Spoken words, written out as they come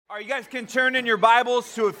All right, you guys can turn in your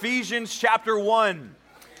Bibles to Ephesians chapter 1.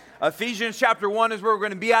 Ephesians chapter 1 is where we're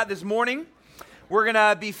going to be at this morning. We're going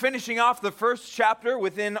to be finishing off the first chapter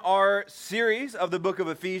within our series of the book of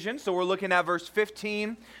Ephesians. So we're looking at verse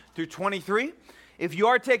 15 through 23. If you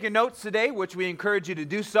are taking notes today, which we encourage you to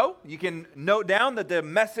do so, you can note down that the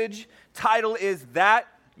message title is That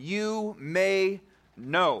You May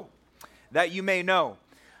Know. That You May Know.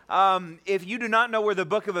 If you do not know where the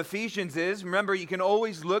book of Ephesians is, remember you can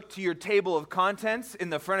always look to your table of contents in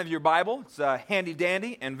the front of your Bible. It's handy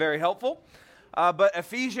dandy and very helpful. But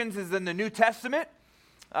Ephesians is in the New Testament.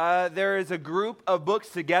 There is a group of books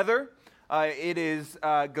together. It is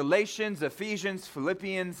Galatians, Ephesians,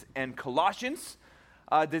 Philippians, and Colossians.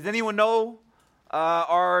 Does anyone know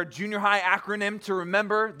our junior high acronym to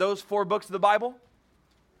remember those four books of the Bible?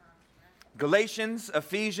 Galatians,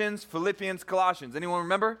 Ephesians, Philippians, Colossians. Anyone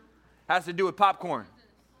remember? Has to do with popcorn.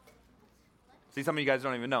 See, some of you guys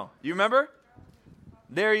don't even know. You remember?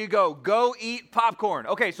 There you go. Go eat popcorn.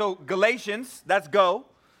 Okay, so Galatians, that's go.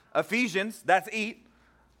 Ephesians, that's eat.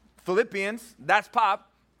 Philippians, that's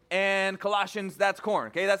pop. And Colossians, that's corn.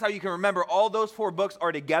 Okay, that's how you can remember all those four books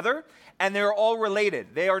are together, and they're all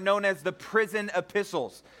related. They are known as the prison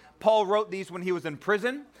epistles. Paul wrote these when he was in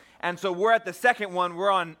prison. And so we're at the second one.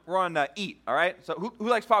 We're on eat, all right? So who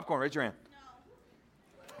likes popcorn? Raise your hand.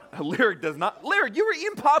 No. Lyric does not. Lyric, you were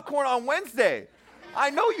eating popcorn on Wednesday.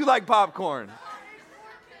 I know you like popcorn.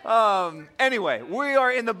 Anyway, we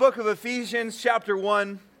are in the book of Ephesians, chapter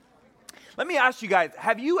 1. Let me ask you guys,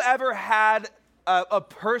 have you ever had a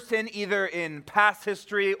person either in past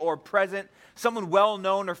history or present, someone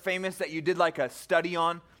well-known or famous that you did like a study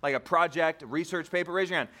on, like a project, a research paper? Raise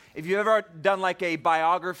your hand. If you've ever done like a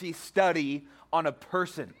biography study on a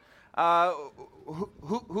person,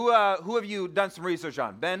 who have you done some research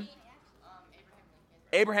on? Ben?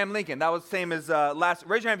 Abraham Lincoln. That was the same as last.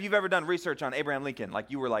 Raise your hand if you've ever done research on Abraham Lincoln. Like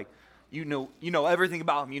you were like, you know everything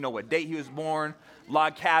about him. You know what date he was born,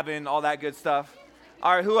 log cabin, all that good stuff.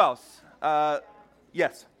 All right, who else?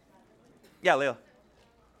 Yes. Yeah, Leila.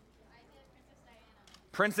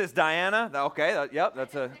 Princess Diana. Okay, yep,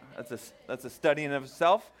 that's a study in of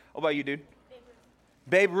itself. What about you, dude?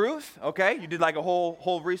 Babe Ruth. Okay, you did like a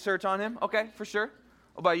whole research on him. Okay, for sure.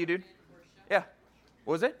 What about you, dude? Yeah.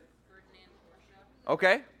 What was it?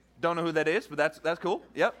 Okay, don't know who that is, but that's cool.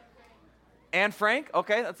 Yep. Anne Frank.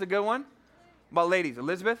 Okay, that's a good one. What about ladies?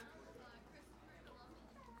 Elizabeth.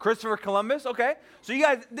 Christopher Columbus. Okay, so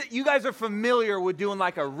you guys are familiar with doing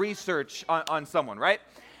like a research on someone, right?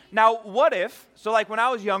 Now, what if, so like when I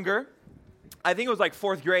was younger, I think it was like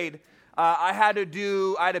fourth grade, I had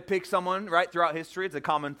to pick someone, right, throughout history. It's a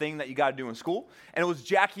common thing that you got to do in school. And it was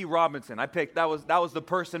Jackie Robinson. That was the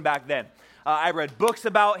person back then. I read books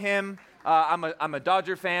about him. I'm a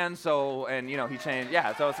Dodger fan, so, and you know, he changed,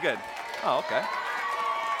 yeah, so it's good. Oh, okay.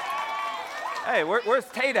 Hey, where's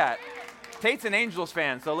Tate at? Tate's an Angels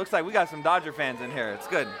fan, so it looks like we got some Dodger fans in here. It's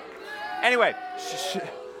good. Anyway,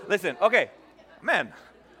 listen, okay, man.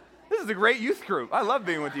 This is a great youth group. I love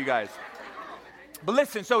being with you guys. But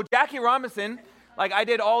listen, so Jackie Robinson, like I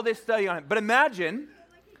did all this study on him. But imagine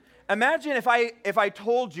if I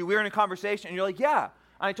told you, we were in a conversation, and you're like, yeah.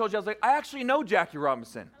 And I told you, I was like, I actually know Jackie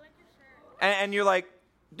Robinson. I like your shirt. And you're like,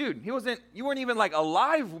 dude, you weren't even like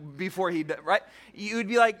alive before he, right? You'd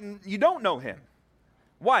be like, you don't know him.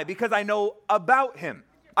 Why? Because I know about him.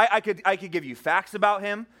 I could give you facts about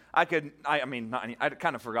him. I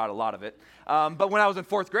kind of forgot a lot of it. But when I was in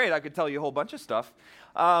fourth grade, I could tell you a whole bunch of stuff.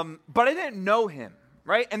 But I didn't know him,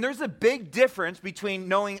 right? And there's a big difference between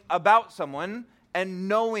knowing about someone and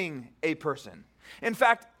knowing a person. In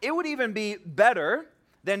fact, it would even be better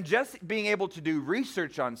than just being able to do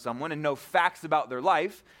research on someone and know facts about their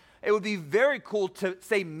life. It would be very cool to,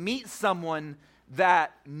 say, meet someone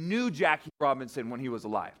that knew Jackie Robinson when he was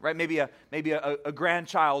alive, right? Maybe a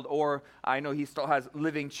grandchild, or I know he still has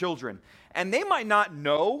living children. And they might not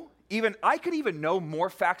know, I could even know more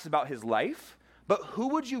facts about his life, but who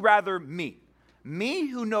would you rather meet? Me,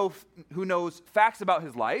 who knows facts about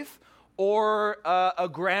his life, or a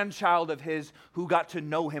grandchild of his who got to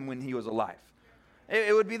know him when he was alive?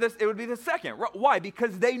 It would be the second. Why?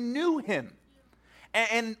 Because they knew him.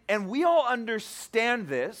 And we all understand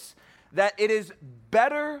this, that it is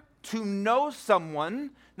better to know someone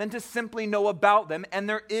than to simply know about them, and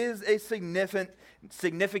there is a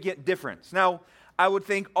significant difference. Now, I would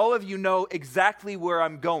think all of you know exactly where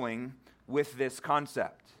I'm going with this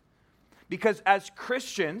concept. Because as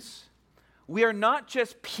Christians, we are not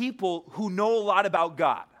just people who know a lot about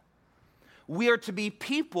God. We are to be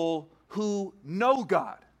people who know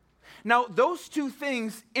God. Now, those two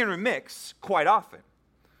things intermix quite often.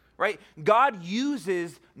 right? God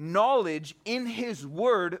uses knowledge in his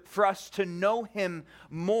word for us to know him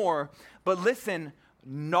more. But listen,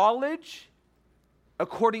 knowledge,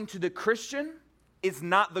 according to the Christian, is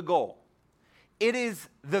not the goal. It is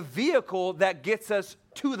the vehicle that gets us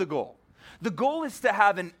to the goal. The goal is to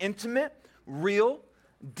have an intimate, real,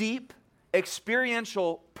 deep,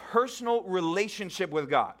 experiential, personal relationship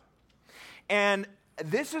with God. And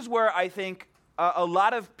this is where I think a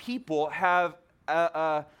lot of people have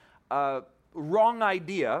a wrong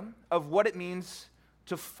idea of what it means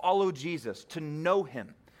to follow Jesus, to know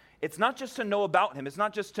him. It's not just to know about him. It's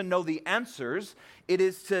not just to know the answers. It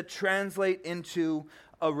is to translate into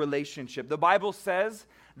a relationship. The Bible says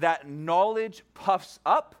that knowledge puffs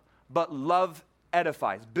up, but love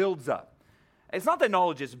edifies, builds up. It's not that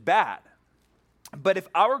knowledge is bad, but if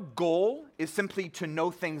our goal is simply to know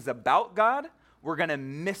things about God, we're going to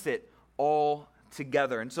miss it all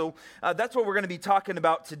together. And so that's what we're going to be talking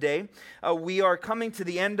about today. We are coming to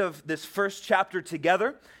the end of this first chapter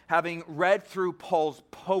together, having read through Paul's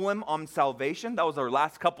poem on salvation. That was our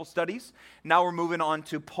last couple studies. Now we're moving on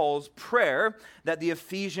to Paul's prayer that the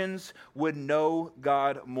Ephesians would know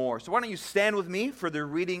God more. So why don't you stand with me for the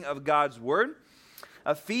reading of God's word.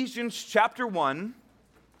 Ephesians chapter 1,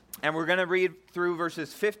 and we're going to read through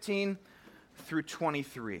verses 15 through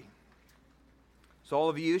 23. So all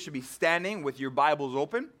of you should be standing with your Bibles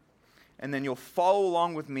open, and then you'll follow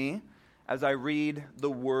along with me as I read the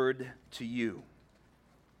word to you.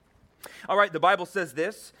 All right, the Bible says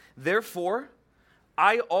this, "Therefore,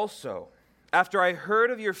 I also, after I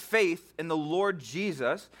heard of your faith in the Lord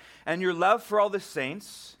Jesus and your love for all the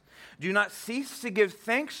saints, do not cease to give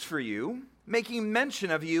thanks for you, making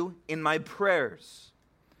mention of you in my prayers,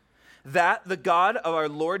 that the God of our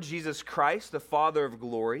Lord Jesus Christ, the Father of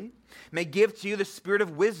glory, may give to you the spirit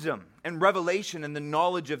of wisdom and revelation in the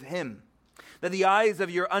knowledge of him, that the eyes of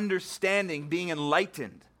your understanding being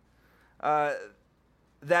enlightened,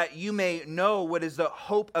 that you may know what is the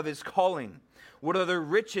hope of his calling, what are the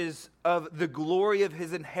riches of the glory of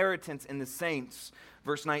his inheritance in the saints,"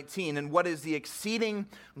 verse 19, "and what is the exceeding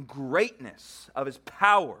greatness of his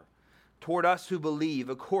power toward us who believe,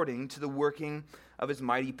 according to the working of his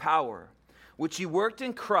mighty power, which he worked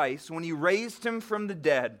in Christ when he raised him from the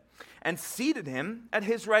dead and seated him at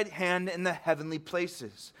his right hand in the heavenly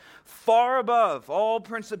places, far above all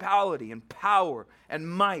principality and power and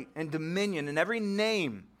might and dominion and every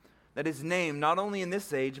name that is named, not only in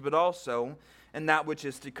this age, but also in that which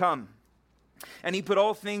is to come. And he put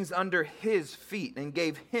all things under his feet and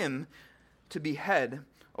gave him to be head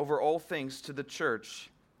over all things to the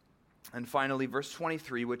church." And finally, verse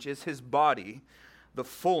 23, "which is his body, the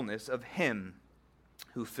fullness of him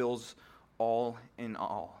who fills all in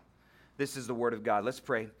all." This is the word of God. Let's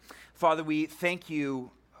pray. Father, we thank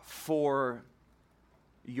you for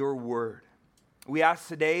your word. We ask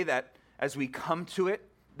today that as we come to it,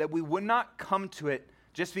 that we would not come to it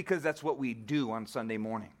just because that's what we do on Sunday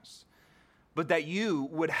mornings, but that you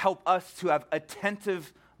would help us to have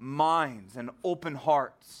attentive minds and open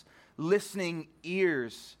hearts, listening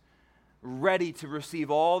ears, ready to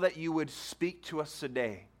receive all that you would speak to us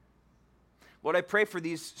today. Lord, I pray for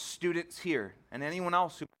these students here and anyone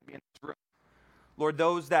else who might be in this room. Lord,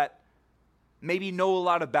 those that maybe know a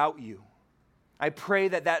lot about you. I pray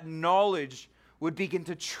that that knowledge would begin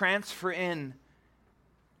to transfer in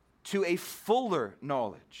to a fuller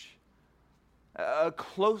knowledge, a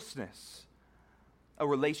closeness, a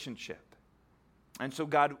relationship. And so,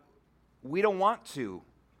 God, we don't want to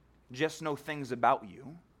just know things about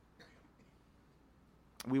you.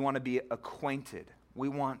 We want to be acquainted. We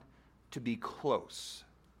want to be close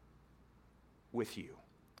with you.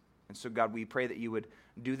 And so, God, we pray that you would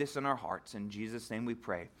do this in our hearts. In Jesus' name we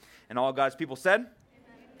pray. And all God's people said?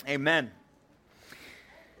 Amen. Amen.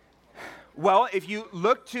 Well, if you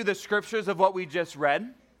look to the scriptures of what we just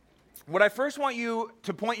read, what I first want you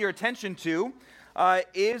to point your attention to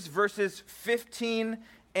is verses 15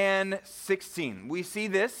 and 16. We see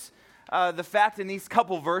this. The fact in these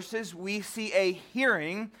couple verses, we see a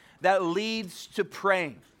hearing that leads to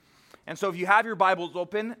praying. And so if you have your Bibles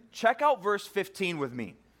open, check out verse 15 with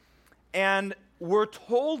me. And we're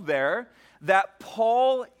told there that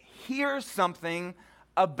Paul hears something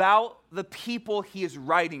about the people he is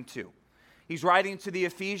writing to. He's writing to the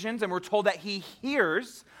Ephesians, and we're told that he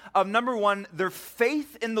hears of, number one, their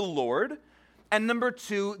faith in the Lord, and number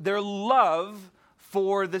two, their love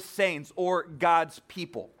for the saints or God's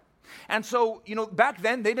people. And so, back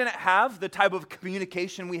then, they didn't have the type of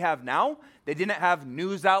communication we have now. They didn't have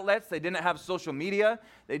news outlets. They didn't have social media.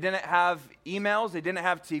 They didn't have emails. They didn't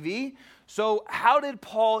have TV. So how did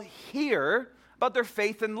Paul hear about their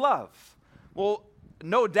faith and love? Well,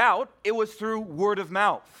 no doubt it was through word of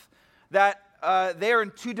mouth. That they are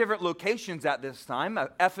in two different locations at this time.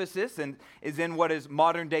 Ephesus is in what is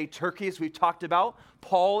modern-day Turkey, as we've talked about.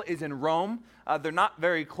 Paul is in Rome. They're not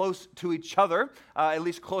very close to each other, at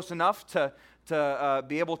least close enough to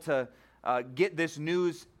be able to get this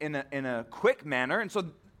news in a quick manner. And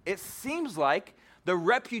so it seems like the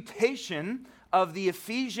reputation of the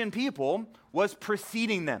Ephesian people was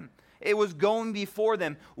preceding them. It was going before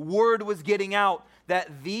them. Word was getting out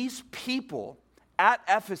that these people at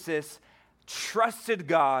Ephesus trusted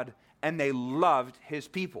God and they loved his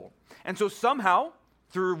people. And so somehow,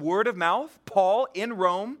 through word of mouth, Paul in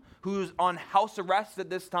Rome, who's on house arrest at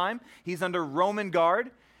this time, he's under Roman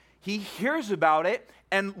guard, he hears about it.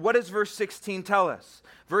 And what does verse 16 tell us?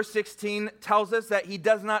 Verse 16 tells us that he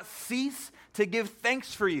does not cease to give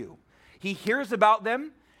thanks for you. He hears about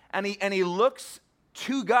them and he looks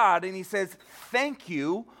to God and he says, thank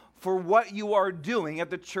you for what you are doing at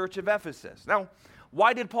the church of Ephesus. Now,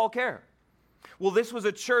 why did Paul care? Well, this was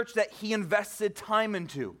a church that he invested time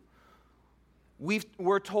into.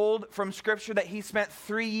 We're told from Scripture that he spent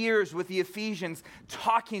 3 years with the Ephesians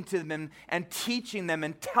talking to them and teaching them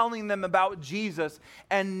and telling them about Jesus.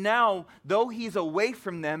 And now, though he's away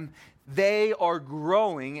from them, they are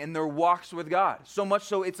growing in their walks with God. So much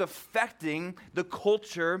so it's affecting the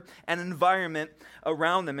culture and environment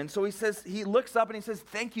around them. And so he says, he looks up and he says,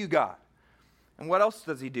 thank you, God. And what else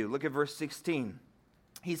does he do? Look at verse 16.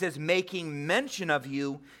 He says, making mention of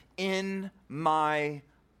you in my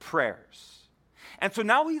prayers. And so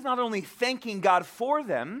now he's not only thanking God for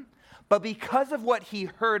them, but because of what he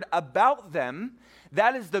heard about them,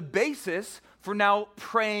 that is the basis for now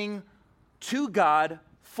praying to God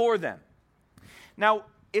for them. Now,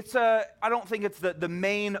 I don't think it's the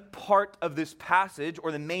main part of this passage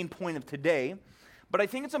or the main point of today, but I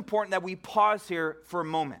think it's important that we pause here for a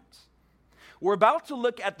moment. We're about to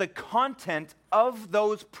look at the content of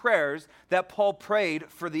those prayers that Paul prayed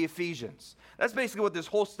for the Ephesians. That's basically what this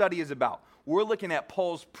whole study is about. We're looking at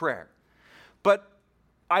Paul's prayer. But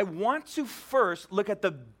I want to first look at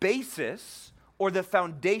the basis or the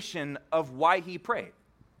foundation of why he prayed.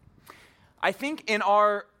 I think in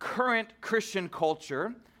our current Christian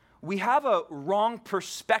culture, we have a wrong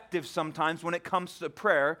perspective sometimes when it comes to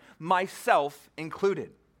prayer, myself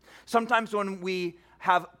included. Sometimes when we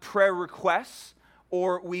have prayer requests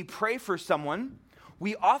or we pray for someone,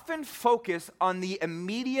 we often focus on the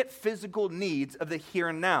immediate physical needs of the here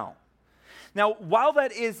and now. Now, while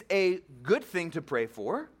that is a good thing to pray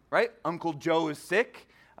for, right? Uncle Joe is sick,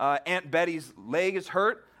 Aunt Betty's leg is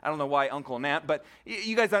hurt. I don't know why Uncle and Aunt, but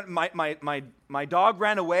you guys, my dog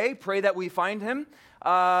ran away. Pray that we find him.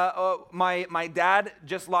 My dad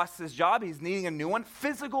just lost his job. He's needing a new one.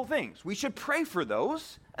 Physical things. We should pray for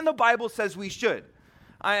those, and the Bible says we should.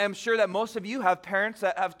 I am sure that most of you have parents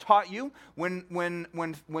that have taught you when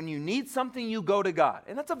you need something, you go to God.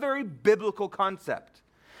 And that's a very biblical concept.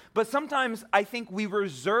 But sometimes I think we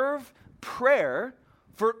reserve prayer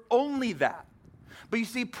for only that. But you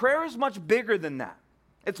see, prayer is much bigger than that.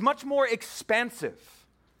 It's much more expansive.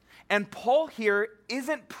 And Paul here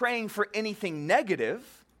isn't praying for anything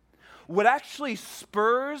negative. What actually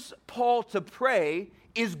spurs Paul to pray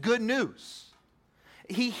is good news.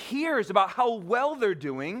 He hears about how well they're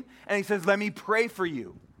doing, and he says, let me pray for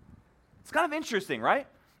you. It's kind of interesting, right?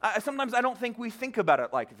 Sometimes I don't think we think about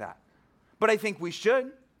it like that. But I think we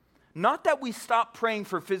should. Not that we stop praying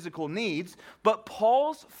for physical needs, but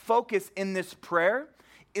Paul's focus in this prayer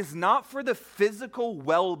is not for the physical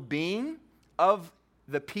well-being of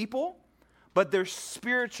the people, but their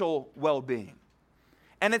spiritual well-being.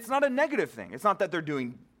 And it's not a negative thing. It's not that they're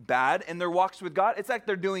doing bad in their walks with God. It's like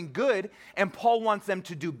they're doing good, and Paul wants them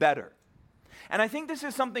to do better. And I think this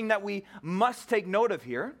is something that we must take note of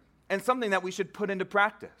here, and something that we should put into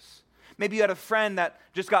practice. Maybe you had a friend that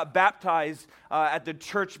just got baptized at the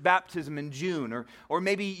church baptism in June, or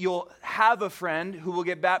maybe you'll have a friend who will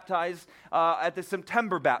get baptized at the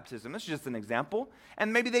September baptism. This is just an example.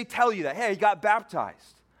 And maybe they tell you that, hey, he got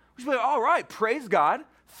baptized. We should be like, all right, praise God.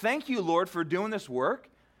 Thank you, Lord, for doing this work.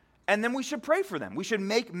 And then we should pray for them. We should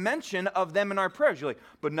make mention of them in our prayers. You're like,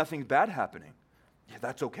 but nothing's bad happening. Yeah,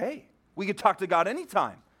 that's okay. We can talk to God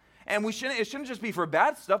anytime. And it shouldn't just be for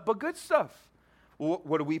bad stuff, but good stuff. Well,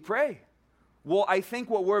 what do we pray? Well, I think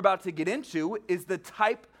what we're about to get into is the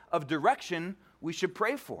type of direction we should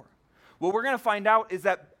pray for. What we're going to find out is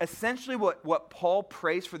that essentially what Paul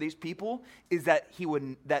prays for these people is that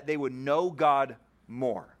they would know God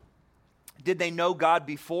more. Did they know God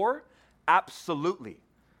before? Absolutely.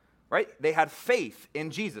 Right? They had faith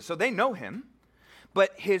in Jesus, so they know him.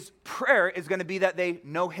 But his prayer is going to be that they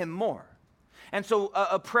know him more. And so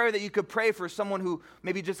a prayer that you could pray for someone who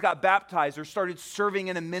maybe just got baptized or started serving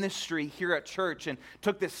in a ministry here at church and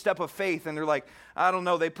took this step of faith, and they're like, I don't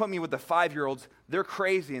know, they put me with the 5-year-olds. They're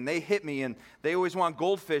crazy, and they hit me, and they always want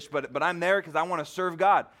goldfish, but I'm there because I want to serve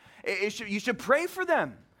God. You should pray for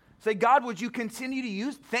them. Say, God, would you continue to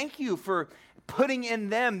use, thank you for putting in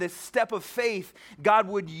them this step of faith. God,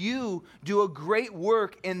 would you do a great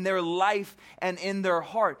work in their life and in their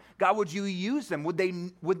heart? God, would you use them? Would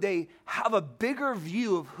they have a bigger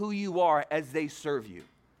view of who you are as they serve you?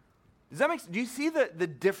 Does that make sense? Do you see the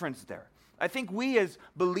difference there? I think we as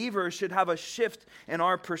believers should have a shift in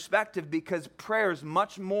our perspective, because prayer is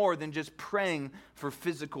much more than just praying for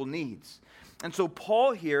physical needs. And so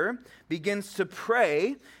Paul here begins to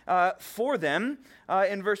pray for them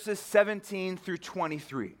in verses 17 through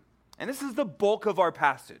 23. And this is the bulk of our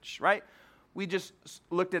passage, right? We just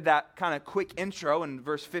looked at that kind of quick intro in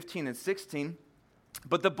verse 15 and 16.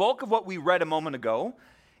 But the bulk of what we read a moment ago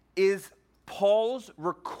is Paul's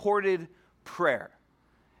recorded prayer.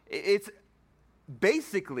 It's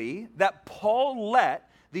basically that Paul let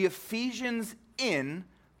the Ephesians in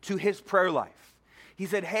to his prayer life. He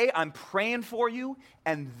said, hey, I'm praying for you,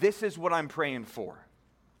 and this is what I'm praying for.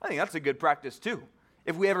 I think that's a good practice too.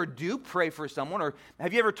 If we ever do pray for someone, or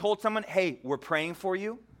have you ever told someone, hey, we're praying for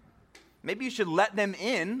you? Maybe you should let them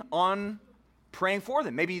in on praying for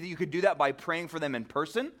them. Maybe you could do that by praying for them in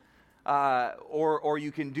person, or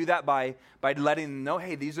you can do that by letting them know,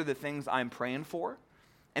 hey, these are the things I'm praying for.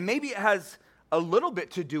 And maybe it has a little bit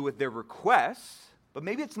to do with their requests, but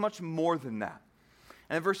maybe it's much more than that.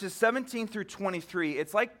 And in verses 17 through 23,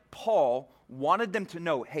 it's like Paul wanted them to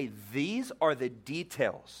know, hey, these are the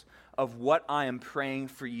details of what I am praying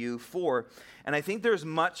for you for. And I think there's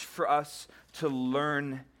much for us to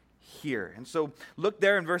learn here. And so look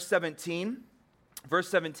there in verse 17. Verse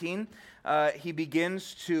 17, he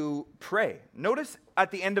begins to pray. Notice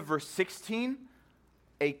at the end of verse 16,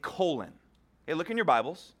 a colon. Hey, look in your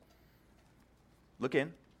Bibles. Look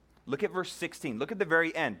in. Look at verse 16. Look at the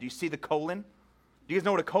very end. Do you see the colon? Do you guys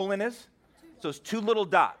know what a colon is? So it's 2 little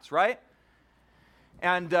dots, right?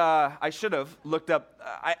 And I should have looked up,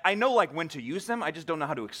 I know like when to use them, I just don't know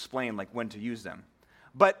how to explain like when to use them.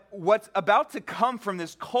 But what's about to come from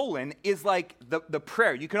this colon is like the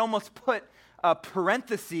prayer. You can almost put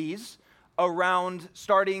parentheses around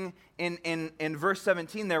starting in verse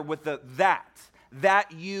 17 there with the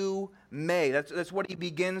that you may. That's what he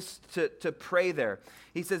begins to pray there.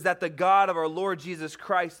 He says that the God of our Lord Jesus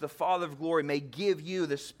Christ, the Father of glory, may give you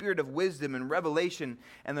the spirit of wisdom and revelation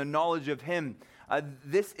and the knowledge of him.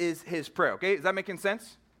 This is his prayer, okay? Is that making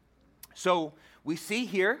sense? So we see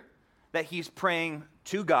here that he's praying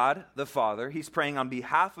to God the Father. He's praying on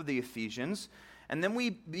behalf of the Ephesians. And then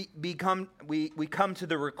we come to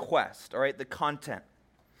the request, all right, the content.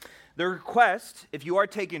 The request, if you are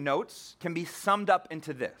taking notes, can be summed up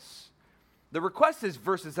into this. The request is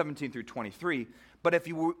verses 17 through 23, but if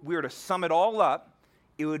we were to sum it all up,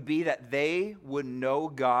 it would be that they would know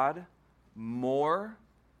God more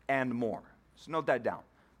and more. So note that down,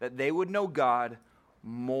 that they would know God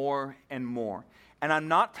more and more. And I'm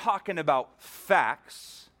not talking about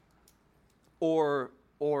facts or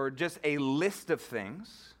just a list of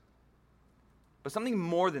things, but something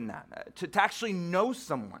more than that, to actually know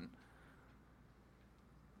someone.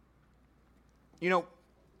 You know,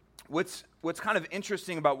 what's kind of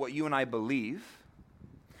interesting about what you and I believe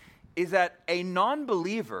is that a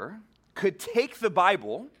non-believer could take the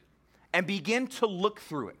Bible and begin to look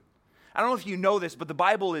through it. I don't know if you know this, but the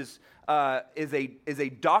Bible is a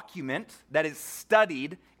document that is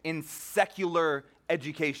studied in secular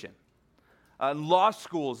education. Law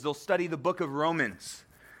schools, they'll study the book of Romans.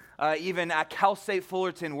 Even at Cal State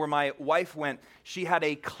Fullerton, where my wife went, she had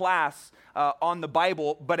a class on the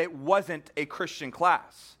Bible, but it wasn't a Christian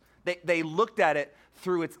class. They looked at it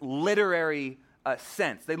through its literary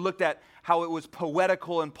sense. They looked at how it was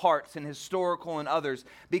poetical in parts and historical in others,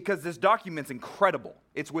 because this document's incredible.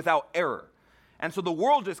 It's without error. And so the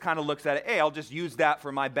world just kind of looks at it, hey, I'll just use that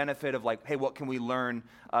for my benefit of like, hey, what can we learn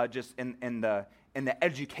just in the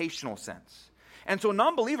educational sense? And so a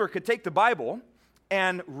non-believer could take the Bible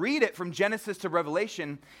and read it from Genesis to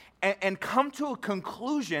Revelation and come to a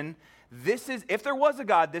conclusion, this is, if there was a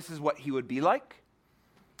God, this is what he would be like.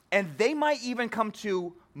 And they might even come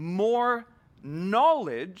to more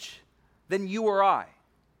knowledge than you or I.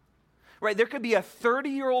 Right? There could be a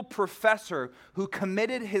 30-year-old professor who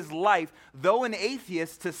committed his life, though an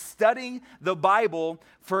atheist, to studying the Bible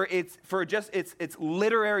for its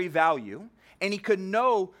literary value. And he could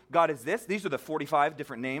know God is this. These are the 45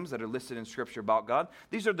 different names that are listed in Scripture about God.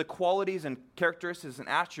 These are the qualities and characteristics and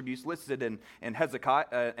attributes listed in Hezekiah.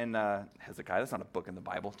 Hezekiah, that's not a book in the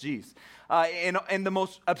Bible. Jeez. In the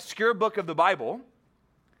most obscure book of the Bible.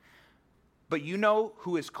 But you know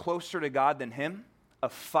who is closer to God than him? A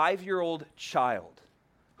 5-year-old child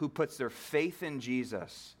who puts their faith in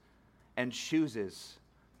Jesus and chooses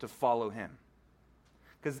to follow him.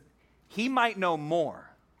 Because he might know more,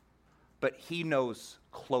 but he knows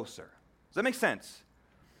closer. Does that make sense?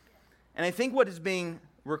 And I think what is being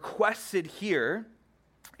requested here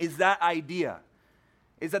is that idea,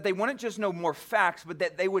 is that they wouldn't just know more facts, but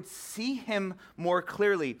that they would see him more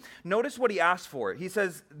clearly. Notice what he asked for. He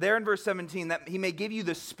says there in verse 17 that he may give you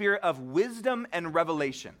the spirit of wisdom and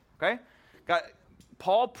revelation, okay?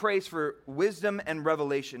 Paul prays for wisdom and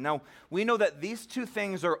revelation. Now, we know that these two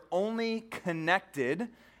things are only connected,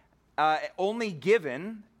 only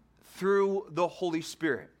given through the Holy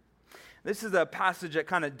Spirit. This is a passage that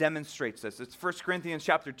kind of demonstrates this. It's 1 Corinthians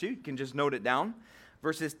chapter 2. You can just note it down.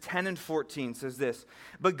 Verses 10 and 14 says this,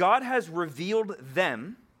 but God has revealed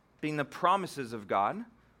them, being the promises of God,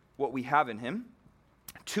 what we have in him,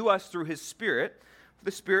 to us through his Spirit. For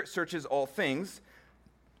the Spirit searches all things,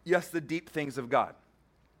 yes, the deep things of God.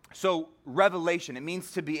 So revelation, it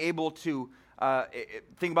means to be able to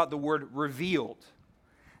think about the word revealed.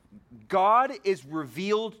 God is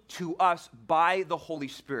revealed to us by the Holy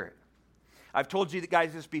Spirit. I've told you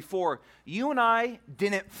guys this before. You and I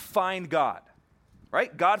didn't find God,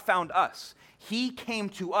 right? God found us. He came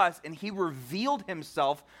to us and he revealed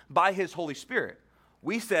himself by his Holy Spirit.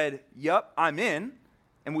 We said, yep, I'm in,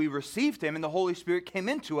 and we received him, and the Holy Spirit came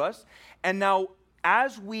into us. And now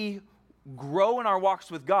as we grow in our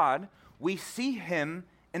walks with God, we see him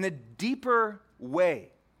in a deeper way.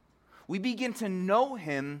 We begin to know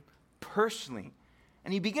him personally,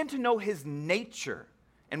 and you begin to know his nature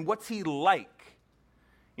and what's he like.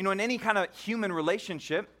 You know, in any kind of human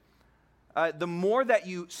relationship, the more that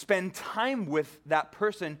you spend time with that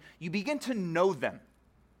person, you begin to know them.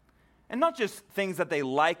 And not just things that they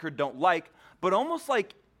like or don't like, but almost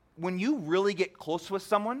like when you really get close with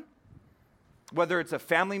someone, whether it's a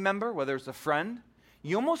family member, whether it's a friend,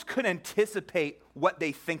 you almost could anticipate what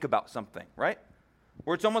they think about something, right?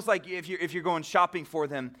 Where it's almost like if you're going shopping for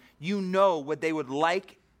them, you know what they would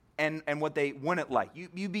like and what they wouldn't like.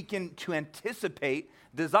 You begin to anticipate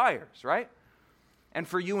desires, right? And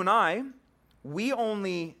for you and I, we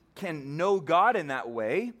only can know God in that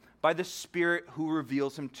way by the Spirit who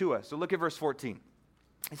reveals him to us. So look at verse 14.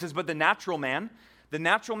 He says, but the natural man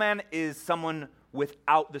is someone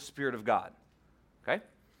without the Spirit of God. Okay?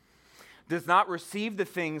 Does not receive the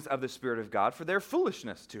things of the Spirit of God, for they're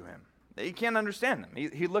foolishness to him. He can't understand them.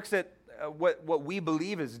 He looks at what we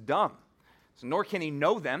believe is dumb. So nor can he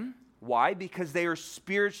know them. Why? Because they are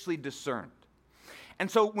spiritually discerned.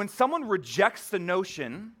 And so when someone rejects the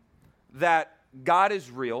notion that God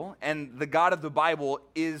is real and the God of the Bible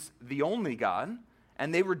is the only God,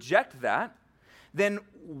 and they reject that, then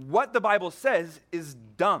what the Bible says is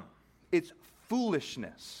dumb. It's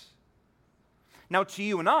foolishness. Now, to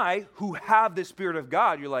you and I, who have the Spirit of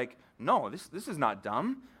God, you're like, no, this is not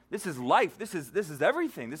dumb. This is life. This is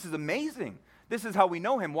everything. This is amazing. This is how we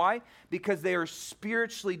know him. Why? Because they are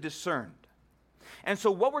spiritually discerned. And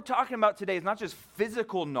so what we're talking about today is not just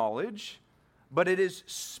physical knowledge, but it is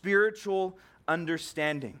spiritual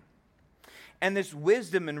understanding. And this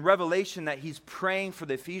wisdom and revelation that he's praying for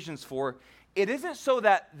the Ephesians for, it isn't so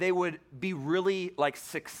that they would be really like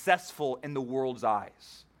successful in the world's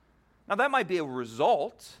eyes. Now that might be a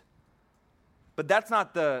result, but that's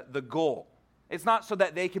not the goal. It's not so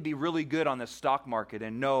that they could be really good on the stock market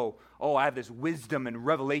and know, oh, I have this wisdom and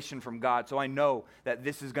revelation from God, so I know that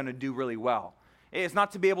this is going to do really well. It's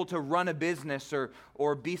not to be able to run a business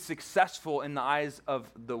or be successful in the eyes of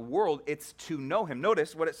the world. It's to know him.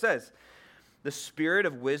 Notice what it says. The spirit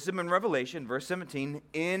of wisdom and revelation, verse 17,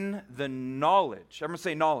 in the knowledge. I'm going to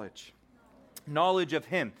say knowledge. Knowledge of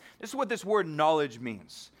him. This is what this word knowledge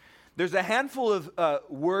means. There's a handful of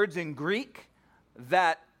words in Greek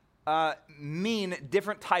that mean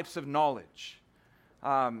different types of knowledge.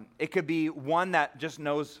 It could be one that just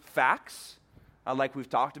knows facts, like we've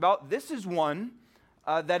talked about. This is one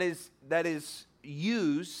that is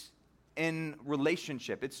used in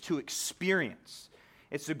relationship. It's to experience.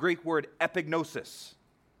 It's the Greek word epignosis,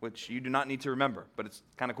 which you do not need to remember, but it's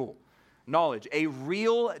kind of cool. Knowledge, a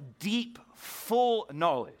real, deep, full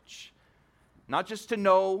knowledge. Not just to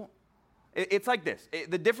know. It's like this.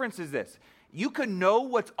 The difference is this. You could know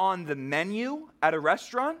what's on the menu at a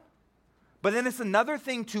restaurant, but then it's another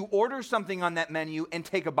thing to order something on that menu and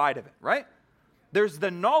take a bite of it, right? There's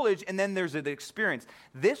the knowledge, and then there's the experience.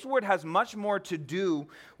 This word has much more to do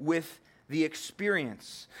with the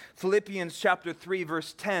experience. Philippians chapter 3,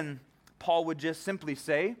 verse 10, Paul would just simply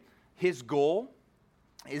say, his goal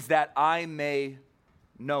is that I may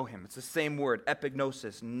know him. It's the same word,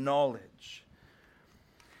 epignosis, knowledge.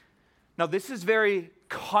 Now, this is very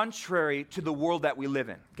contrary to the world that we live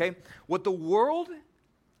in, okay? What the world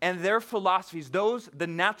and their philosophies, the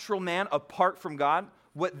natural man apart from God,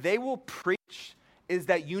 what they will preach is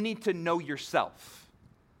that you need to know yourself.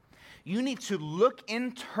 You need to look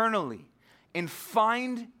internally and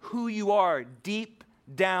find who you are deep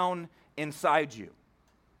down inside you.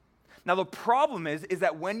 Now, the problem is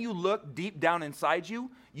that when you look deep down inside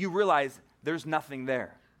you, you realize there's nothing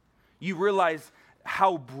there. You realize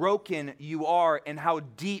how broken you are and how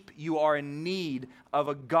deep you are in need of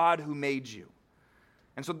a God who made you.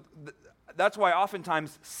 And so that's why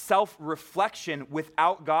oftentimes self-reflection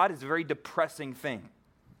without God is a very depressing thing.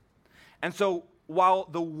 And so while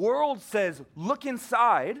the world says, look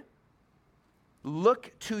inside,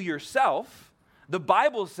 look to yourself, the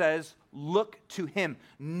Bible says, look to him,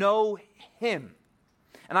 know him.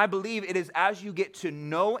 And I believe it is as you get to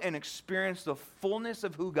know and experience the fullness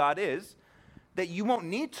of who God is, that you won't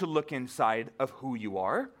need to look inside of who you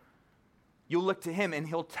are. You'll look to him and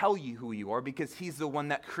he'll tell you who you are because he's the one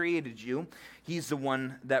that created you. He's the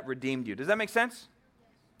one that redeemed you. Does that make sense?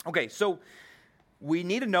 Okay, so we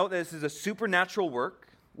need to know that this is a supernatural work.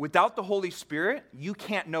 Without the Holy Spirit, you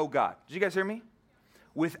can't know God. Did you guys hear me?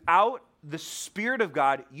 Without the Spirit of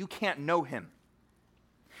God, you can't know him.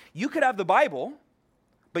 You could have the Bible,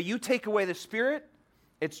 but you take away the Spirit,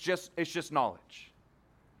 it's just knowledge,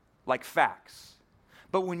 like facts.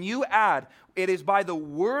 But when you add, it is by the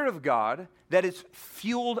Word of God that is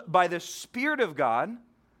fueled by the Spirit of God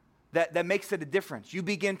that makes it a difference. You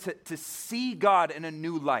begin to see God in a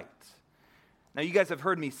new light. Now, you guys have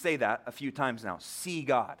heard me say that a few times now, see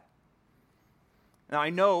God. Now,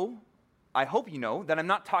 I hope you know that I'm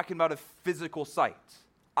not talking about a physical sight.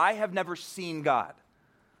 I have never seen God.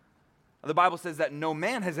 The Bible says that no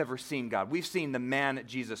man has ever seen God. We've seen the man,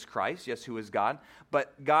 Jesus Christ, yes, who is God.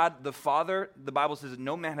 But God, the Father, the Bible says that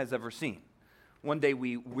no man has ever seen. One day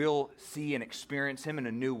we will see and experience him in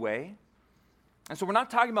a new way. And so we're not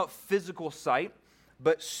talking about physical sight,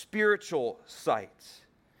 but spiritual sight.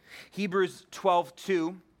 Hebrews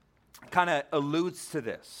 12:2 kind of alludes to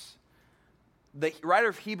this. The writer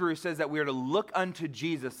of Hebrews says that we are to look unto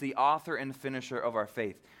Jesus, the author and finisher of our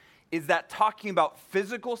faith. Is that talking about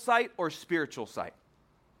physical sight or spiritual sight?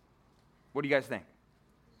 What do you guys think?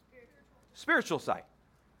 Spiritual sight.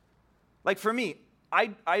 Like for me, I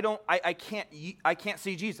can't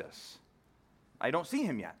see Jesus. I don't see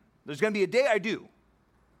him yet. There's going to be a day I do.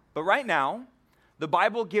 But right now, the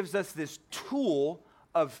Bible gives us this tool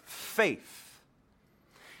of faith.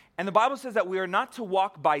 And the Bible says that we are not to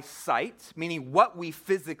walk by sight, meaning what we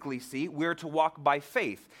physically see. We are to walk by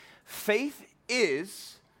faith. Faith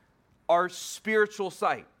is our spiritual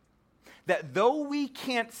sight. That though we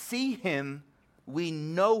can't see him, we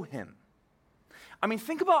know him. I mean,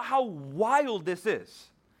 think about how wild this is.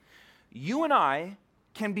 You and I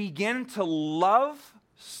can begin to love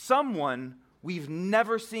someone we've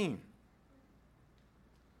never seen.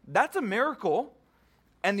 That's a miracle.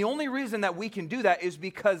 And the only reason that we can do that is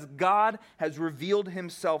because God has revealed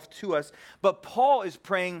himself to us. But Paul is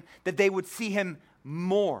praying that they would see him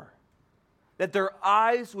more, that their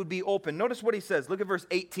eyes would be open. Notice what he says. Look at verse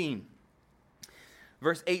 18.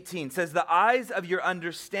 Verse 18 says, the eyes of your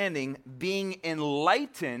understanding being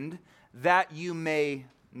enlightened that you may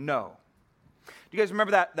know. Do you guys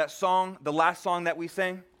remember that song, the last song that we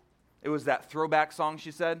sang? It was that throwback song, she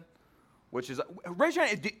said, which is, raise your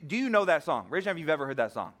hand, do you know that song? Raise your hand if you've ever heard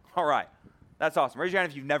that song. All right, that's awesome. Raise your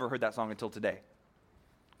hand if you've never heard that song until today.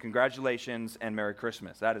 Congratulations and Merry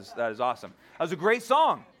Christmas. That is awesome. That was a great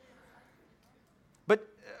song. But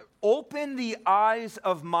open the eyes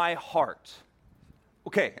of my heart.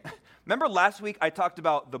 Okay, remember last week I talked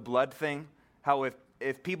about the blood thing? How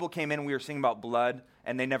if people came in and we were singing about blood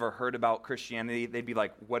and they never heard about Christianity, they'd be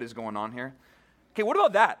like, what is going on here? Okay, what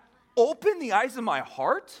about that? Open the eyes of my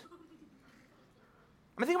heart?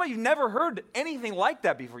 I mean, think about it, you've never heard anything like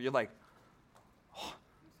that before. You're like, oh,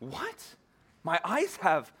 what? My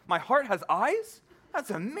heart has eyes? That's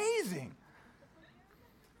amazing.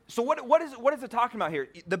 So what is it talking about here?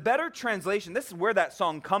 The better translation, this is where that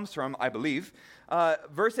song comes from, I believe.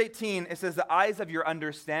 Verse 18, it says, the eyes of your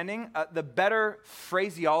understanding. The better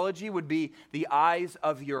phraseology would be the eyes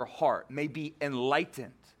of your heart, may be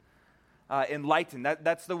enlightened. Enlightened,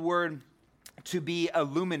 that's the word to be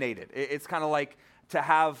illuminated. It's kind of like to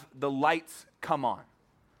have the lights come on.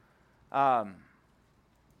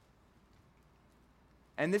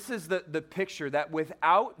 And this is the picture that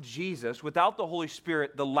without Jesus, without the Holy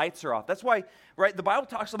Spirit, the lights are off. That's why, right, the Bible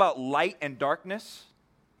talks about light and darkness.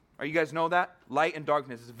 You guys know that? Light and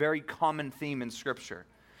darkness is a very common theme in Scripture.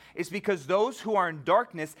 It's because those who are in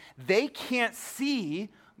darkness, they can't see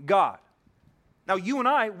God. Now, you and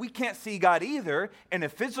I, we can't see God either in a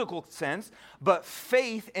physical sense, but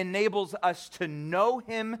faith enables us to know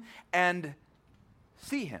Him and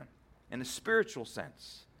see Him in a spiritual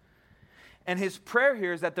sense. And his prayer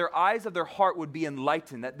here is that their eyes of their heart would be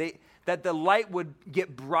enlightened, that the light would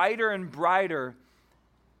get brighter and brighter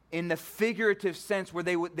in the figurative sense where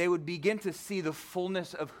they would begin to see the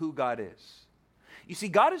fullness of who God is. You see,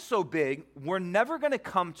 God is so big, we're never going to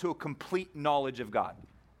come to a complete knowledge of God.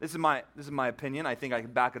 This is my opinion. I think I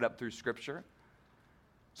can back it up through Scripture.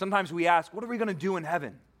 Sometimes we ask, what are we going to do in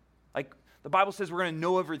heaven? Like, the Bible says we're going to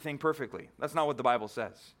know everything perfectly. That's not what the Bible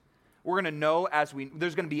says. We're going to know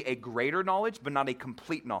there's going to be a greater knowledge, but not a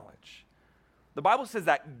complete knowledge. The Bible says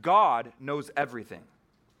that God knows everything,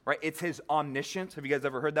 right? It's His omniscience. Have you guys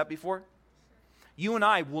ever heard that before? You and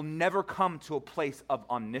I will never come to a place of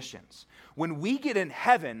omniscience. When we get in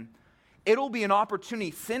heaven, it'll be an opportunity.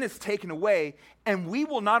 Sin is taken away, and we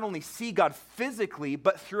will not only see God physically,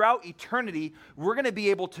 but throughout eternity, we're going to be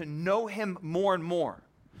able to know Him more and more.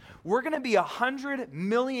 We're going to be 100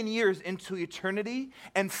 million years into eternity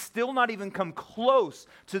and still not even come close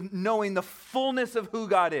to knowing the fullness of who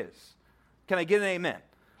God is. Can I get an amen?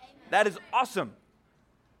 Amen. That is awesome.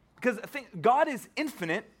 Because God is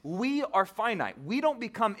infinite, we are finite. We don't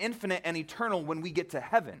become infinite and eternal when we get to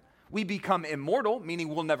heaven. We become immortal, meaning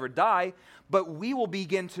we'll never die, but we will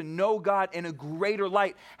begin to know God in a greater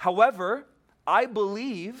light. However, I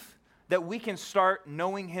believe that we can start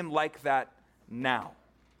knowing Him like that now.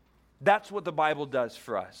 That's what the Bible does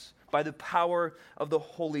for us, by the power of the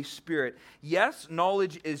Holy Spirit. Yes,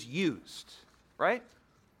 knowledge is used, right?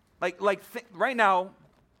 Right now,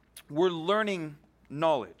 we're learning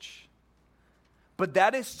knowledge. But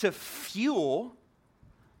that is to fuel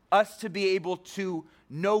us to be able to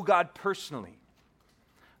know God personally.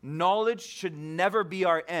 Knowledge should never be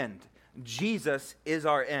our end. Jesus is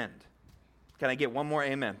our end. Can I get one more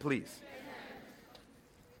amen, please?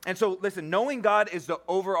 And so, listen, knowing God is the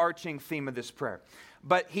overarching theme of this prayer.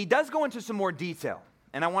 But he does go into some more detail.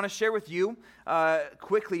 And I want to share with you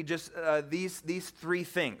quickly just these three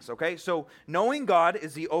things, okay? So knowing God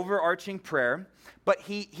is the overarching prayer, but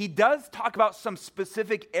he does talk about some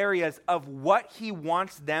specific areas of what he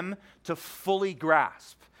wants them to fully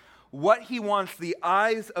grasp. What he wants the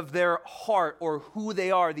eyes of their heart, or who they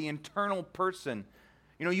are, the internal person.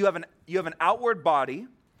 You know, you have an outward body,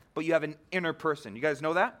 but you have an inner person. You guys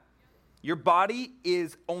know that? Your body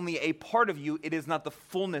is only a part of you. It is not the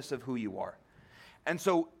fullness of who you are. And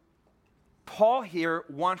so Paul here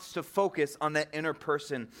wants to focus on that inner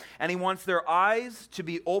person, and he wants their eyes to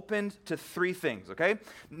be opened to three things, okay?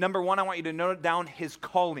 Number one, I want you to note down his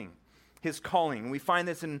calling. His calling. We find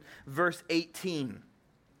this in verse 18.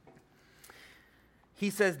 He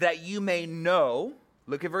says that you may know,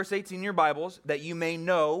 look at verse 18 in your Bibles, that you may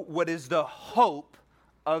know what is the hope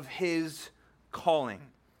of his calling.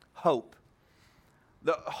 Hope.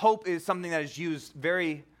 The hope is something that is used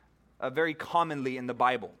very commonly in the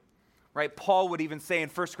Bible, right? Paul would even say in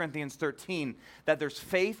 1 Corinthians 13 that there's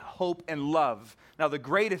faith, hope, and love. Now, the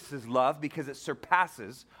greatest is love because it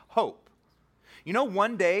surpasses hope. You know,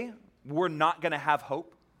 one day we're not going to have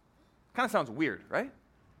hope. Kind of sounds weird, right?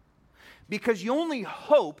 Because you only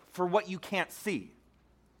hope for what you can't see.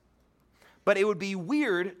 But it would be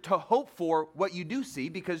weird to hope for what you do see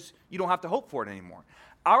because you don't have to hope for it anymore.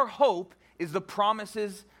 Our hope is the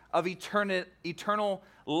promises of eternal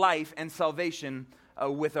life and salvation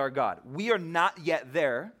with our God. We are not yet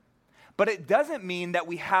there, but it doesn't mean that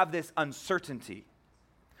we have this uncertainty.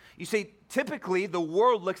 You see, typically the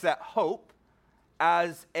world looks at hope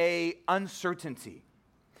as an uncertainty.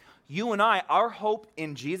 You and I, our hope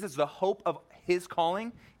in Jesus, the hope of his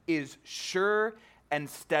calling, is sure and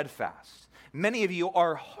steadfast. Many of you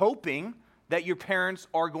are hoping that your parents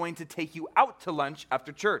are going to take you out to lunch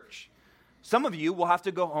after church. Some of you will have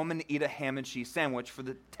to go home and eat a ham and cheese sandwich for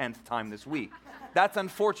the 10th time this week. That's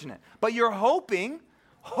unfortunate. But you're hoping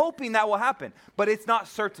that will happen. But it's not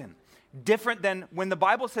certain. Different than when the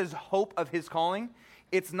Bible says hope of his calling,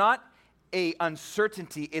 it's not a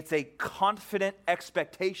uncertainty, it's a confident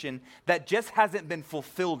expectation that just hasn't been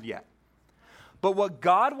fulfilled yet. But what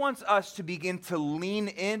God wants us to begin to lean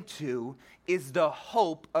into is the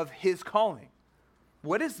hope of his calling.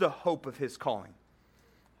 What is the hope of his calling?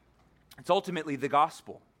 It's ultimately the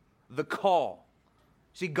gospel, the call.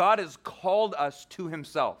 See, God has called us to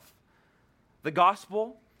himself. The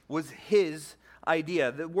gospel was his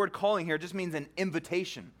idea. The word calling here just means an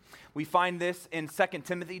invitation. We find this in 2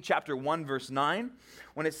 Timothy chapter 1, verse 9,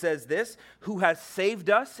 when it says this, who has saved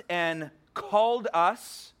us and called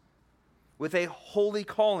us with a holy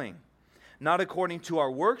calling, not according to our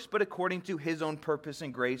works, but according to his own purpose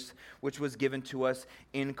and grace, which was given to us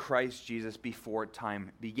in Christ Jesus before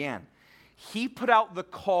time began. He put out the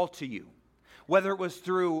call to you, whether it was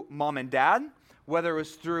through mom and dad, whether it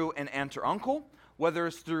was through an aunt or uncle, whether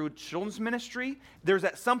it's through children's ministry. There's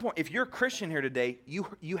at some point, if you're a Christian here today,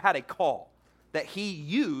 you had a call that he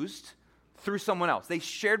used through someone else. They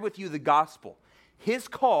shared with you the gospel. His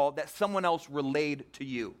call that someone else relayed to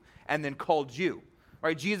you and then called you.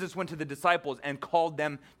 Right? Jesus went to the disciples and called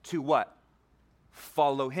them to what?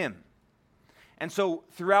 Follow him. And so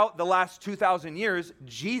throughout the last 2,000 years,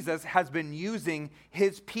 Jesus has been using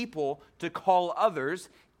his people to call others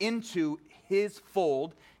into his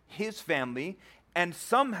fold, his family, and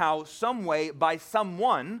somehow, some way, by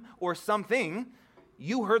someone or something,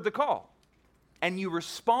 you heard the call and you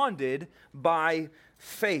responded by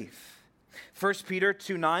faith. 1 Peter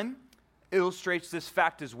 2:9 illustrates this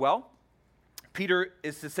fact as well. Peter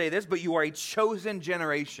is to say this, but you are a chosen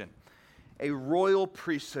generation, a royal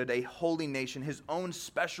priesthood, a holy nation, his own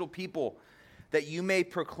special people, that you may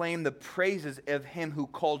proclaim the praises of him who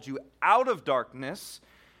called you out of darkness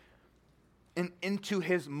and into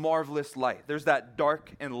his marvelous light. There's that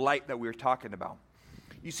dark and light that we were talking about.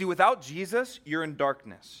 You see, without Jesus, you're in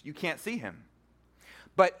darkness. You can't see him.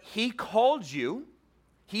 But he called you,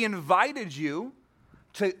 he invited you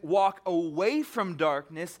to walk away from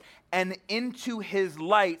darkness and into his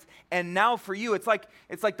light. And now for you, it's like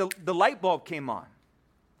the light bulb came on.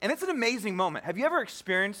 And it's an amazing moment. Have you ever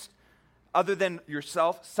experienced, other than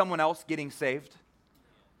yourself, someone else getting saved?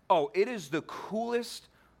 Oh, it is the coolest,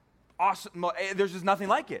 awesome. There's just nothing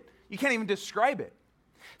like it. You can't even describe it.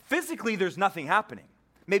 Physically, there's nothing happening.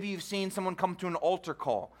 Maybe you've seen someone come to an altar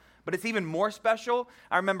call, but it's even more special.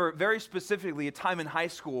 I remember very specifically a time in high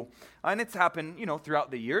school, and it's happened,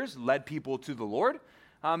 throughout the years, led people to the Lord.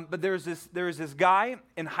 But there was this guy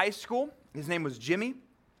in high school. His name was Jimmy,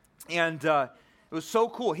 and it was so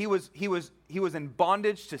cool. He was in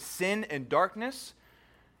bondage to sin and darkness.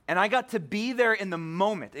 And I got to be there in the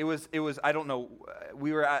moment. It was. I don't know.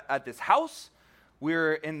 We were at this house. We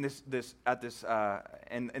were in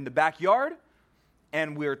in the backyard,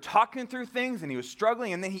 and we were talking through things. And he was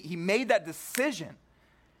struggling. And then he made that decision,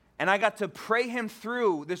 and I got to pray him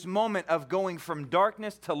through this moment of going from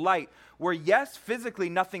darkness to light. Where yes, physically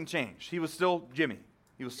nothing changed. He was still Jimmy.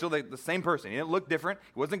 He was still the same person. He didn't look different.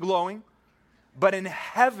 He wasn't glowing. But in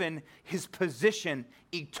heaven, his position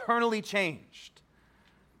eternally changed.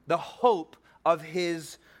 The hope of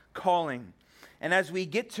his calling. And as we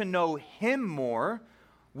get to know him more,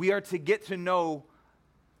 we are to get to know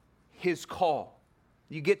his call.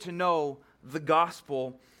 You get to know the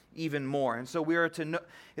gospel even more. And so we are to know,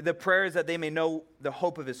 the prayer is that they may know the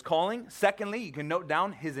hope of his calling. Secondly, you can note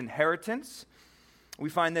down his inheritance. We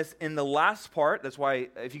find this in the last part. That's why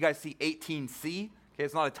if you guys see 18C, okay,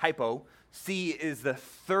 it's not a typo. C is the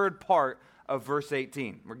third part of verse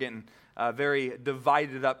 18. We're getting very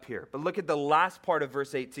divided up here. But look at the last part of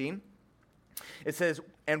verse 18. It says,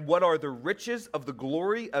 and what are the riches of the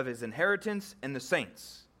glory of his inheritance in the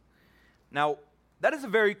saints? Now, that is a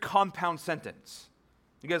very compound sentence.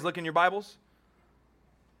 You guys look in your Bibles?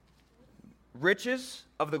 Riches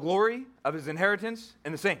of the glory of his inheritance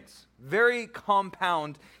in the saints. Very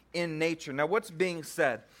compound in nature. Now, what's being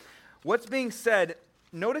said? What's being said,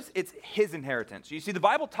 notice it's his inheritance. You see, the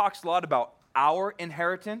Bible talks a lot about our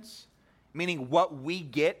inheritance, meaning what we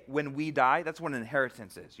get when we die. That's what an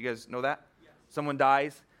inheritance is. You guys know that? Yes. Someone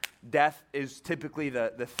dies. Death is typically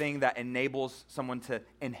the thing that enables someone to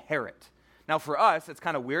inherit. Now for us, it's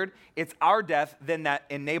kind of weird. It's our death then that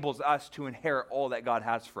enables us to inherit all that God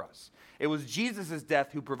has for us. It was Jesus'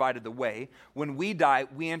 death who provided the way. When we die,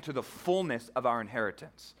 we enter the fullness of our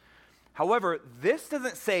inheritance. However, this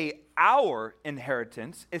doesn't say our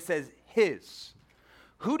inheritance. It says his.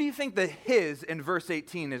 Who do you think the his in verse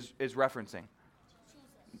 18 is referencing?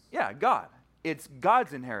 Jesus. Yeah, God. It's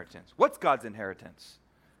God's inheritance. What's God's inheritance?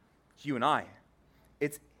 It's you and I.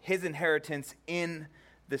 It's his inheritance in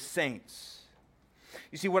the saints.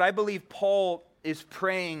 You see, what I believe Paul is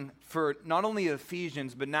praying for not only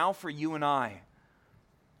Ephesians, but now for you and I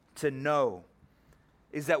to know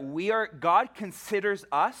is that God considers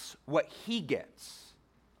us what he gets.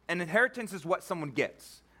 An inheritance is what someone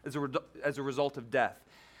gets as a result of death.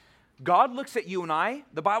 God looks at you and I.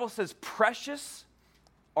 The Bible says precious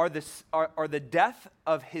are the death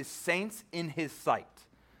of his saints in his sight.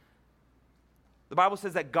 The Bible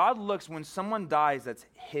says that God looks when someone dies that's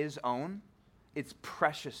his own, it's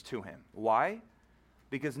precious to him. Why?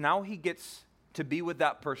 Because now he gets to be with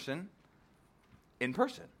that person in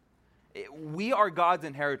person. We are God's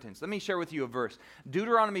inheritance. Let me share with you a verse.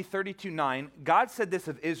 Deuteronomy 32:9, God said this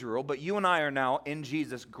of Israel, but you and I are now in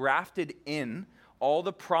Jesus, grafted in. All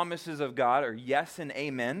the promises of God are yes and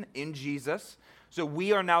amen in Jesus. So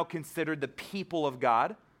we are now considered the people of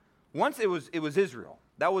God. Once it was Israel.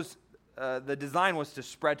 That was, the design was to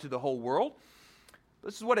spread to the whole world.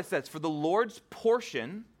 This is what it says. For the Lord's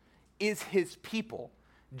portion is his people.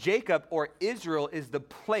 Jacob, or Israel, is the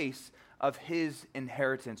place of his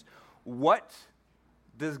inheritance. What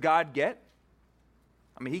does God get?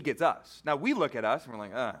 I mean, he gets us. Now, we look at us and we're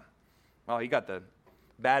like, well, he got the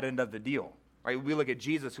bad end of the deal, right? We look at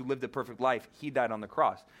Jesus, who lived a perfect life. He died on the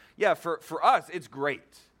cross. Yeah, for us, it's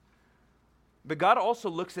great. But God also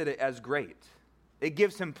looks at it as great. It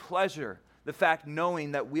gives him pleasure, the fact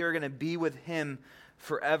knowing that we are going to be with him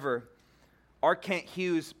forever. R. Kent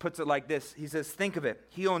Hughes puts it like this. He says, think of it.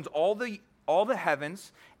 He owns all the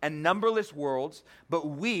heavens and numberless worlds, but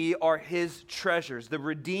we are his treasures. The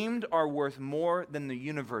redeemed are worth more than the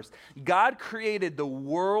universe. God created the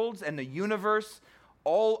worlds and the universe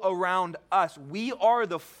all around us. We are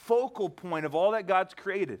the focal point of all that God's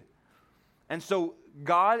created. And so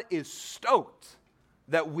God is stoked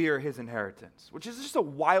that we are his inheritance, which is just a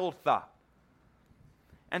wild thought.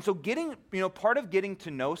 And so part of getting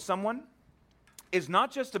to know someone is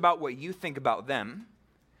not just about what you think about them.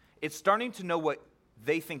 It's starting to know what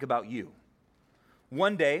they think about you.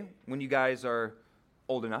 One day, when you guys are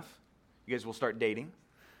old enough, you guys will start dating.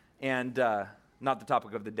 And not the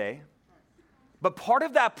topic of the day. But part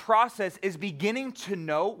of that process is beginning to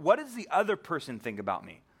know, what does the other person think about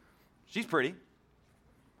me? She's pretty.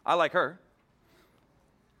 I like her.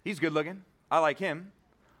 He's good looking. I like him.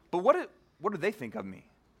 But what do they think of me?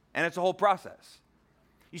 And it's a whole process.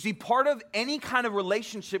 You see, part of any kind of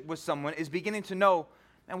relationship with someone is beginning to know,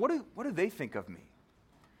 man, what do they think of me?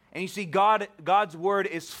 And you see, God's word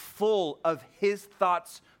is full of his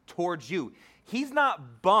thoughts towards you. He's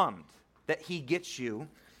not bummed that he gets you.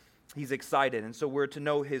 He's excited. And so we're to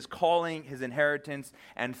know his calling, his inheritance,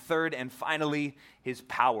 and third and finally, his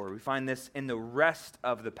power. We find this in the rest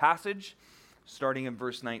of the passage, starting in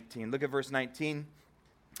verse 19. Look at verse 19.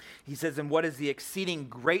 He says, and what is the exceeding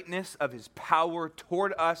greatness of his power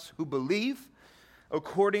toward us who believe,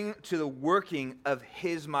 according to the working of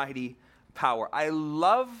his mighty power. I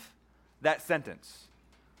love that sentence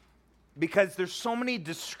because there's so many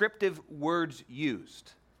descriptive words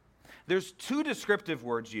used. There's two descriptive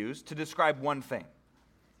words used to describe one thing.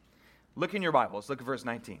 Look in your Bibles. Look at verse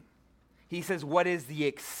 19. He says, what is the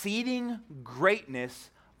exceeding greatness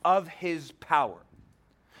of his power?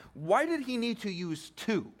 Why did he need to use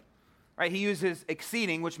two? Right? He uses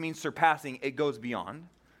exceeding, which means surpassing. It goes beyond.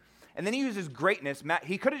 And then he uses greatness.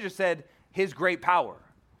 He could have just said his great power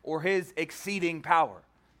or his exceeding power.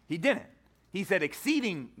 He didn't. He said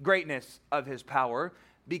exceeding greatness of his power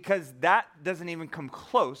because that doesn't even come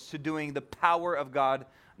close to doing the power of God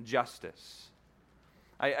justice.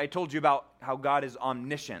 I told you about how God is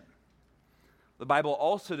omniscient. The Bible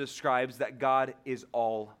also describes that God is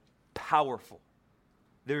all powerful.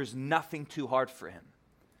 There's nothing too hard for him.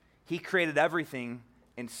 He created everything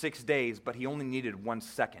in 6 days, but he only needed 1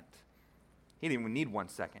 second. He didn't even need 1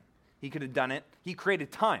 second. He could have done it. He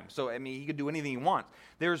created time, so he could do anything he wants.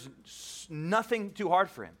 There's nothing too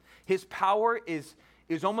hard for him. His power is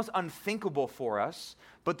almost unthinkable for us,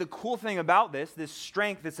 but the cool thing about this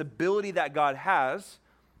strength, this ability that God has,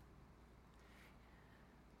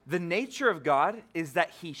 the nature of God is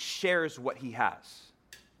that he shares what he has.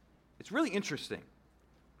 It's really interesting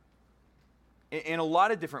in a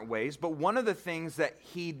lot of different ways, but one of the things that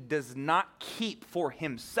he does not keep for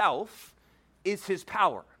himself is his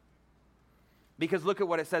power. Because look at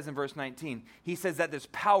what it says in verse 19. He says that this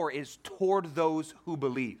power is toward those who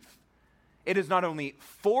believe. It is not only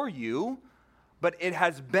for you, but it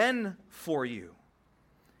has been for you.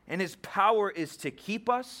 And his power is to keep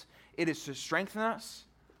us. It is to strengthen us.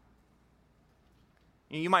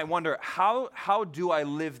 You might wonder, how do I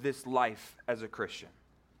live this life as a Christian?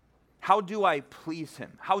 How do I please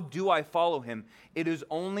him? How do I follow him? It is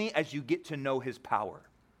only as you get to know his power.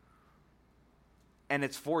 And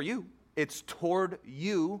it's for you. It's toward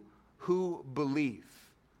you who believe.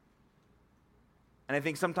 And I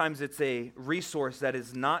think sometimes it's a resource that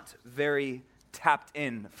is not very tapped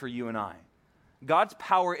in for you and I. God's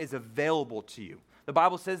power is available to you. The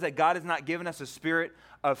Bible says that God has not given us a spirit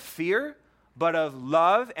of fear, but of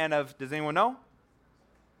love and of, does anyone know?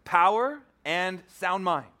 Power and sound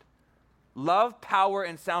mind. Love, power,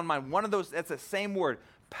 and sound mind. One of those, that's the same word.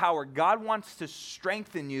 power. God wants to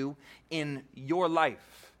strengthen you in your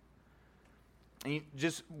life. And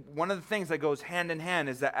just one of the things that goes hand in hand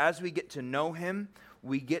is that as we get to know him,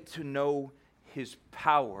 we get to know his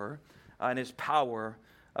power and his power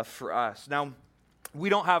for us. Now, we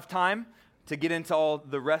don't have time to get into all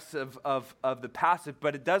the rest of the passage,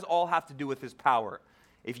 but it does all have to do with his power.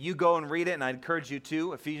 If you go and read it, and I encourage you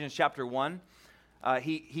to, Ephesians chapter 1,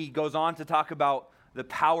 he goes on to talk about the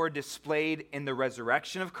power displayed in the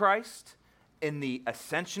resurrection of Christ, in the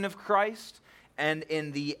ascension of Christ, and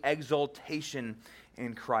in the exaltation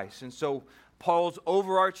in Christ. And so Paul's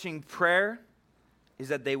overarching prayer is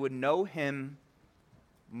that they would know him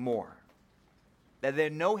more, that they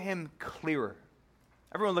know him clearer.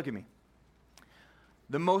 Everyone look at me.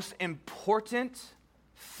 The most important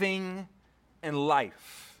thing in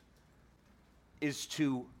life is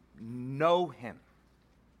to know him.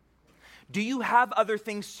 Do you have other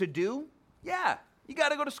things to do? Yeah, you got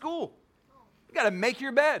to go to school. You got to make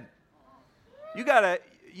your bed. You got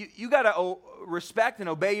to respect and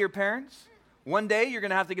obey your parents. One day you're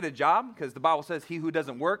going to have to get a job because the Bible says he who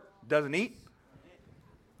doesn't work doesn't eat.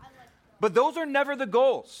 But those are never the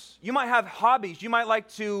goals. You might have hobbies. You might like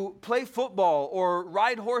to play football or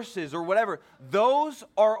ride horses or whatever. Those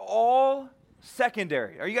are all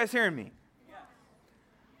secondary. Are you guys hearing me? Yeah.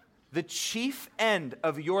 The chief end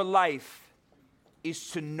of your life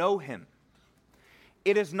is to know him.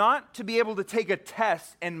 It is not to be able to take a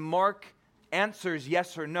test and mark answers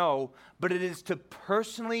yes or no, but it is to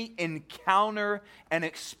personally encounter and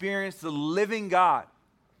experience the living God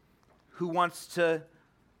who wants to.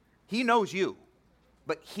 He knows you,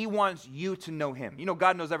 but he wants you to know him. You know,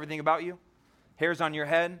 God knows everything about you. Hairs on your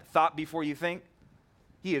head, thought before you think.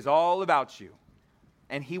 He is all about you,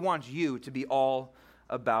 and he wants you to be all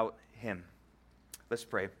about him. Let's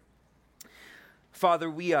pray. Father,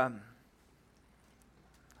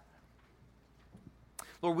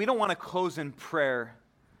 Lord, we don't want to close in prayer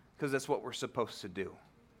because that's what we're supposed to do.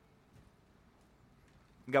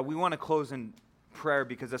 God, we want to close in prayer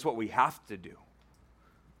because that's what we have to do.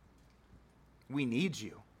 We need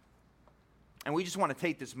you. And we just want to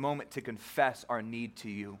take this moment to confess our need to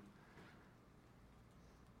you.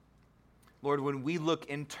 Lord, when we look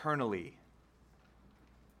internally,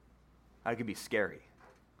 it can be scary,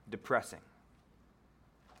 depressing.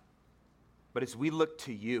 But as we look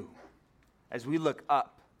to you, as we look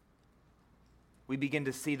up, we begin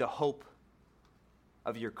to see the hope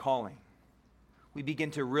of your calling. We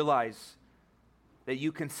begin to realize that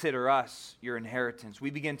you consider us your inheritance. We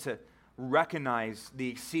begin to recognize the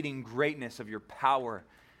exceeding greatness of your power.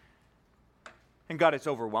 And God, it's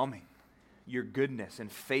overwhelming, your goodness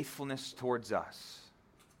and faithfulness towards us.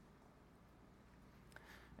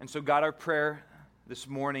 And so, God, our prayer this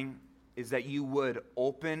morning is that you would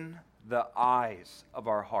open the eyes of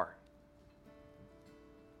our heart.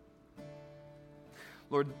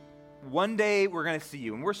 Lord, one day we're going to see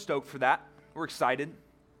you, and we're stoked for that. We're excited.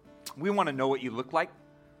 We want to know what you look like.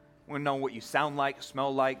 We want to know what you sound like,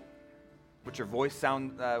 smell like, what your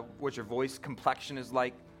voice complexion is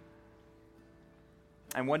like.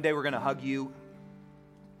 And one day we're going to hug you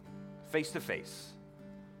face to face.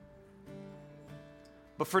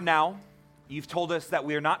 But for now, you've told us that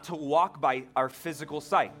we are not to walk by our physical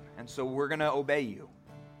sight. And so we're going to obey you.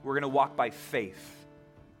 We're going to walk by faith.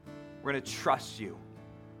 We're going to trust you.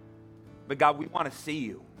 But God, we want to see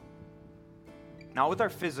you. Not with our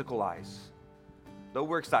physical eyes, though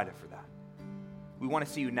we're excited for that. We want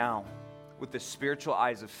to see you now with the spiritual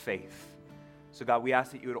eyes of faith. So God, we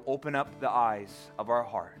ask that you would open up the eyes of our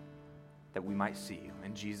heart that we might see you.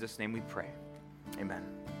 In Jesus' name we pray. Amen.